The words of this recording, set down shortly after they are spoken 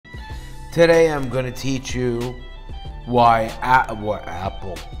Today I'm going to teach you why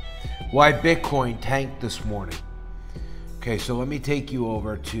Bitcoin tanked this morning. Okay, so let me take you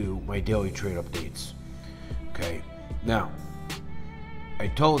over to my daily trade updates. Okay, now I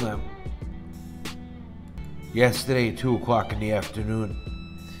told them yesterday at 2 o'clock in the afternoon,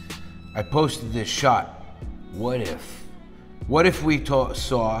 I posted this shot. What if we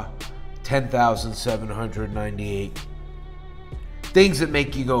saw 10,798 things that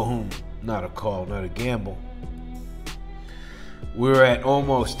make you go home? Not a call, not a gamble. We're at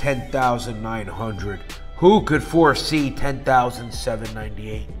almost 10,900. Who could foresee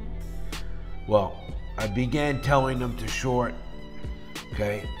 10,798? Well, I began telling them to short,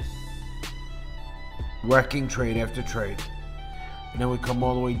 okay? Wrecking trade after trade. And then we come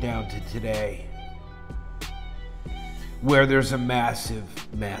all the way down to today, where there's a massive,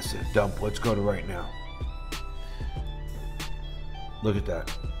 massive dump. Let's go to right now. Look at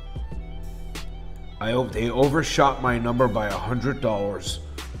that. They overshot my number by $100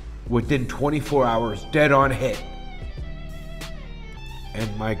 within 24 hours, dead on hit.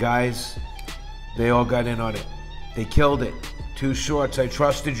 And my guys, they all got in on it. They killed it. 2 shorts. I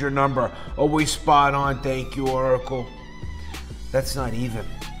trusted your number. Always spot on. Thank you, Oracle. That's not even.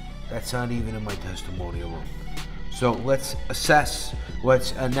 That's not even in my testimonial room. So let's assess.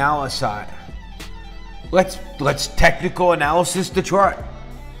 Let's analyze. Let's technical analysis the chart.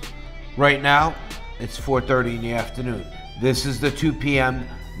 Right now, it's 4:30 in the afternoon. This is the 2 p.m.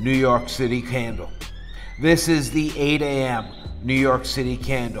 New York City candle. This is the 8 a.m. New York City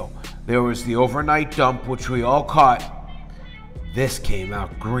candle. There was the overnight dump, which we all caught. This came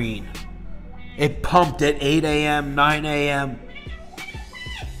out green. It pumped at 8 a.m., 9 a.m.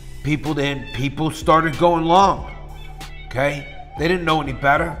 People started going long. Okay? They didn't know any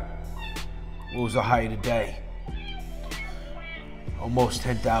better. What was the high of the day? Almost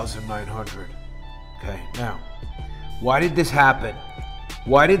 10,900. Okay, now, why did this happen?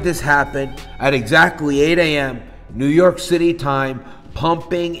 Why did this happen at exactly 8 a.m. New York City time,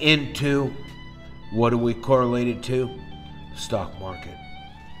 pumping into, what are we correlated to? Stock market.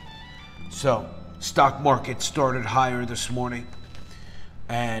 So, stock market started higher this morning.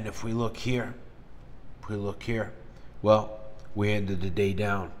 And if we look here, well, we ended the day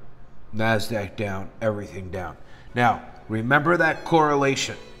down. NASDAQ down, everything down. Now, remember that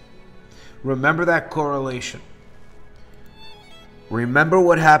correlation. Remember that correlation. Remember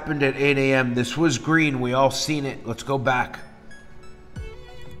what happened at 8 a.m. This was green. We all seen it. Let's go back.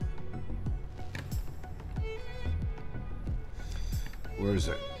 Where is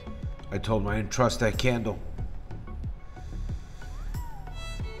it? I told him I didn't trust that candle.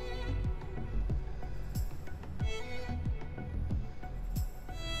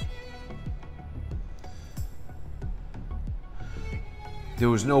 There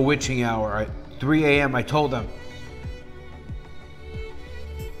was no witching hour. At 3 a.m. I told them.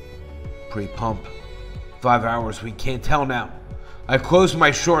 Pre-pump. 5 hours. We can't tell now. I closed my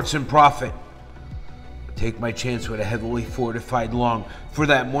shorts in profit. Take my chance with a heavily fortified long for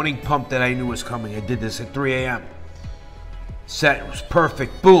that morning pump that I knew was coming. I did this at 3 a.m. Set. It was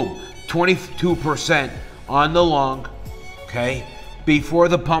perfect. Boom. 22% on the long. Okay. Before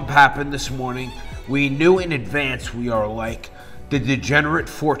the pump happened this morning, we knew in advance we are like the degenerate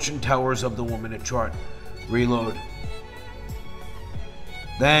fortune tellers of the woman-minute chart. Reload.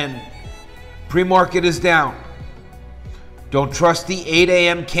 Then, pre-market is down. Don't trust the 8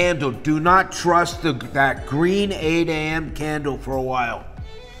 a.m. candle. Do not trust that green 8 a.m. candle for a while.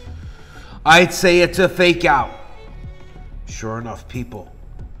 I'd say it's a fake out. Sure enough, people,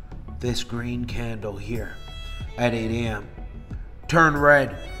 this green candle here at 8 a.m. turned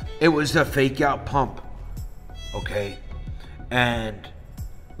red. It was a fake out pump. Okay? And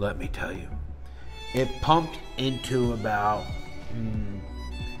let me tell you, it pumped into about,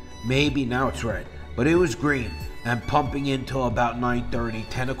 maybe now it's red, but it was green and pumping until about 9:30,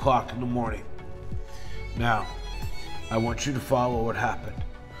 10 o'clock in the morning. Now, I want you to follow what happened.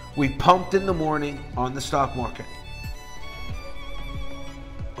 We pumped in the morning on the stock market.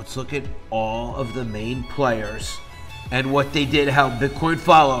 Let's look at all of the main players and what they did, how Bitcoin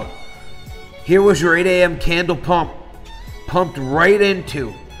followed. Here was your 8 a.m. candle pump. Pumped right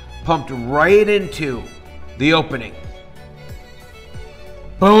into the opening.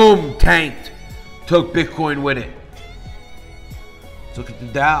 Boom, tanked. Took Bitcoin with it. Let's look at the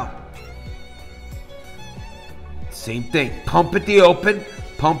Dow. Same thing. Pump at the open,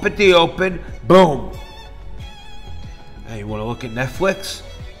 boom. Now you want to look at Netflix?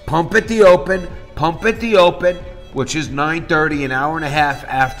 Pump at the open, which is 9:30, an hour and a half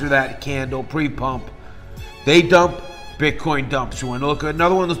after that candle pre-pump. They dump Bitcoin dumps. You want to look at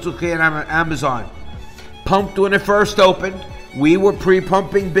another one? Let's look at Amazon. Pumped when it first opened. We were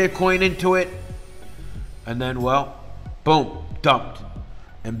pre-pumping Bitcoin into it. And then, well, boom, dumped.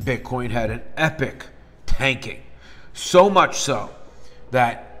 And Bitcoin had an epic tanking. So much so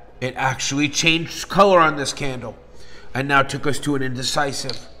that it actually changed color on this candle and now took us to an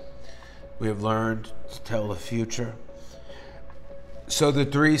indecisive. We have learned to tell the future. So the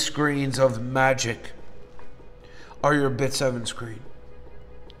 3 screens of magic are your Bit 7 screen.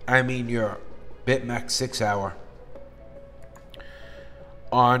 I mean your BitMEX 6 hour.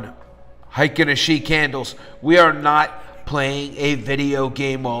 On Heikin candles, we are not playing a video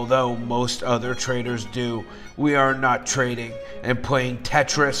game, although most other traders do. We are not trading and playing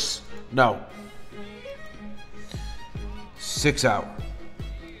Tetris. No. 6 hour.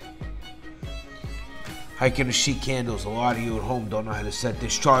 Heikin candles. A lot of you at home don't know how to set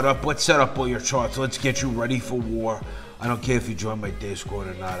this chart up. Let's set up all your charts. Let's get you ready for war. I don't care if you join my Discord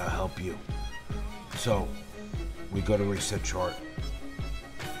or not. I'll help you. So, we go to reset chart.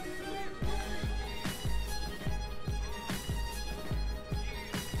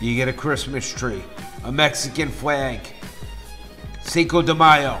 You get a Christmas tree, a Mexican flag, Cinco de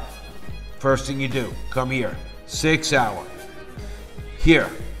Mayo. First thing you do, come here, 6 hour. Here,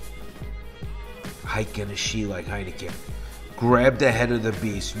 Heikin like Heineken. Grab the head of the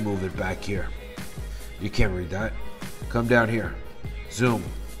beast, move it back here. You can't read that. Come down here, zoom.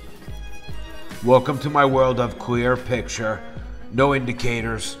 Welcome to my world of clear picture, no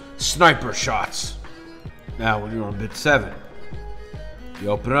indicators, sniper shots. Now when you're on Bit 7, you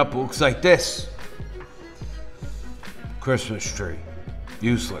open it up, it looks like this. Christmas tree.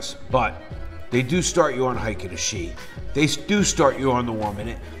 Useless. But they do start you on Heikin. They do start you on the 1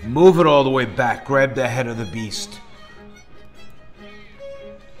 minute. Move it all the way back. Grab the head of the beast.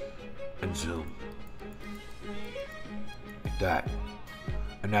 And zoom. Like that.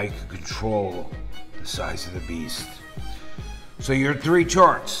 And now you can control the size of the beast. So your 3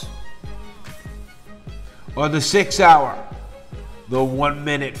 charts are the 6 hour. The 1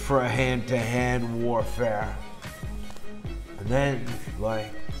 minute for a hand-to-hand warfare. And then, if you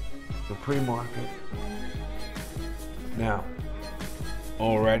like, the pre-market. Now,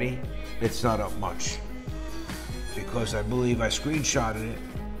 already, it's not up much. Because I believe I screenshotted it.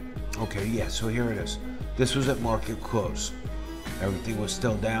 Okay, yeah, so here it is. This was at market close. Everything was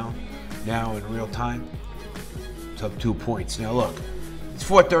still down. Now, in real time, it's up 2 points. Now look, it's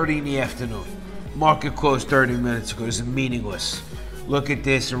 4:30 in the afternoon. Market closed 30 minutes ago. It's meaningless. Look at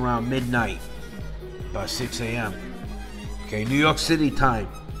this around midnight, about 6 a.m. Okay, New York City time.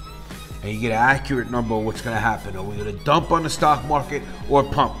 And you get an accurate number of what's going to happen. Are we going to dump on the stock market or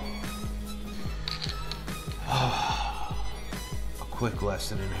pump? A quick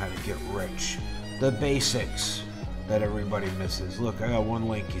lesson in how to get rich. The basics that everybody misses. Look, I got one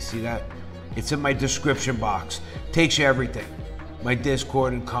link. You see that? It's in my description box. Takes you everything. My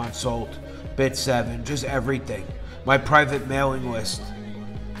Discord and consult, Bit 7, just everything. My private mailing list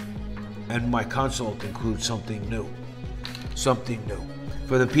and my consult includes something new. Something new.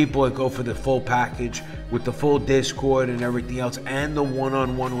 For the people that go for the full package with the full Discord and everything else and the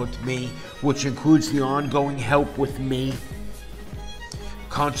one-on-one with me, which includes the ongoing help with me,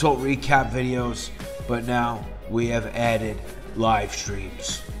 consult recap videos, but now we have added live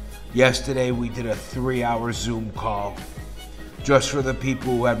streams. Yesterday we did a 3-hour Zoom call just for the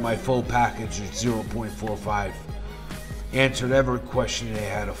people who had my full package at 0.45. Answered every question they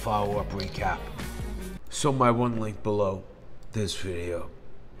had, a follow-up recap. So my one link below this video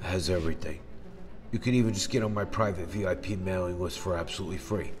has everything. You can even just get on my private VIP mailing list for absolutely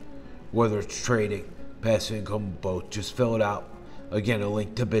free. Whether it's trading, passive income, both, just fill it out. Again, a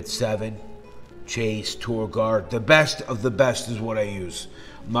link to Bit 7, Chase, Tourguard. The best of the best is what I use.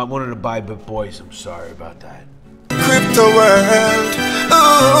 I'm not one of the Bybit boys, I'm sorry about that. Crypto world,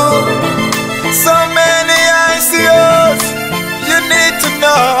 ooh, so many ICOs, you need to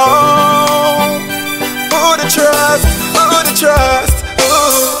know who to trust,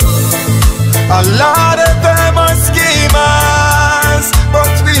 ooh. A lot of them are schemers,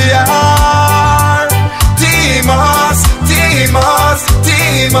 but we are demons,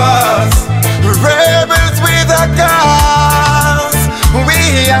 rebels with a cause.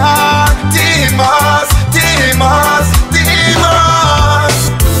 We are demons.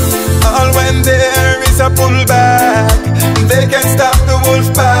 All when there is a pullback, they can stop the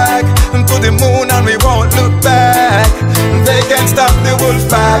wolf pack. To the moon and we won't look back. They can stop the wolf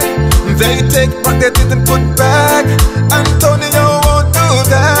pack. They take what they didn't put back. Antonio won't do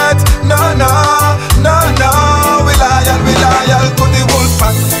that. No, we loyal to the wolf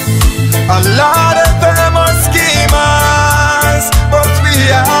pack. A lot of them are schemers,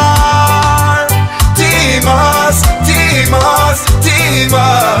 are demons, demons,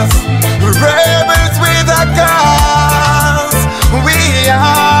 demons, rebels with a cause. We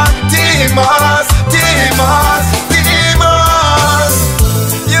are demons, demons, demons.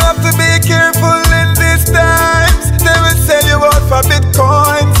 You have to be careful in these times. They will sell you out for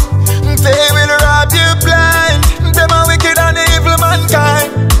bitcoins. They will rob you blind. Them are wicked and evil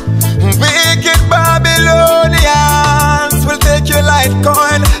mankind. Wicked Babylonians will take your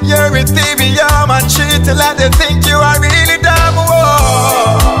Litecoin, your Ethereum, and treat you like they think you are really dumb.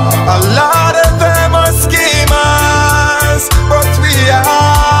 Whoa. A lot of them are schemers, but we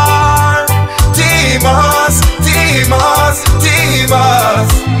are demons, demons,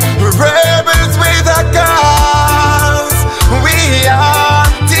 demons, rebels with a cause. We are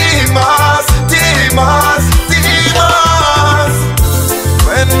demons, demons, demons.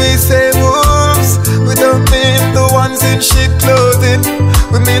 When we say wolves, we don't mean the ones in sheep clothing.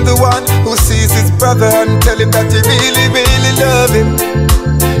 We mean the one who sees his brother and tell him that he really, really love him.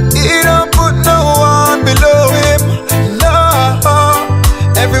 He don't put no one below him. No,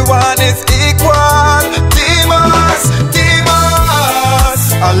 everyone is equal. Demons,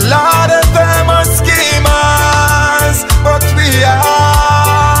 demons. A lot of them are schemers, but we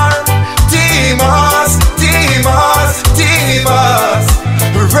are demons, demons, demons,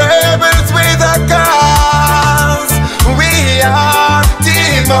 rebels with a cause. We are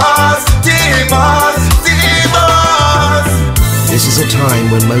demons, demons, demons. This is a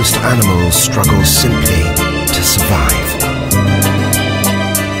time when most animals struggle simply to survive.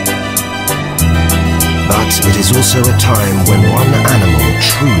 But it is also a time when one animal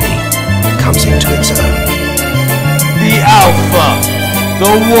truly comes into its own. The alpha,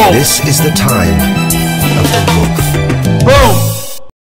 the wolf. This is the time of the wolf. Boom!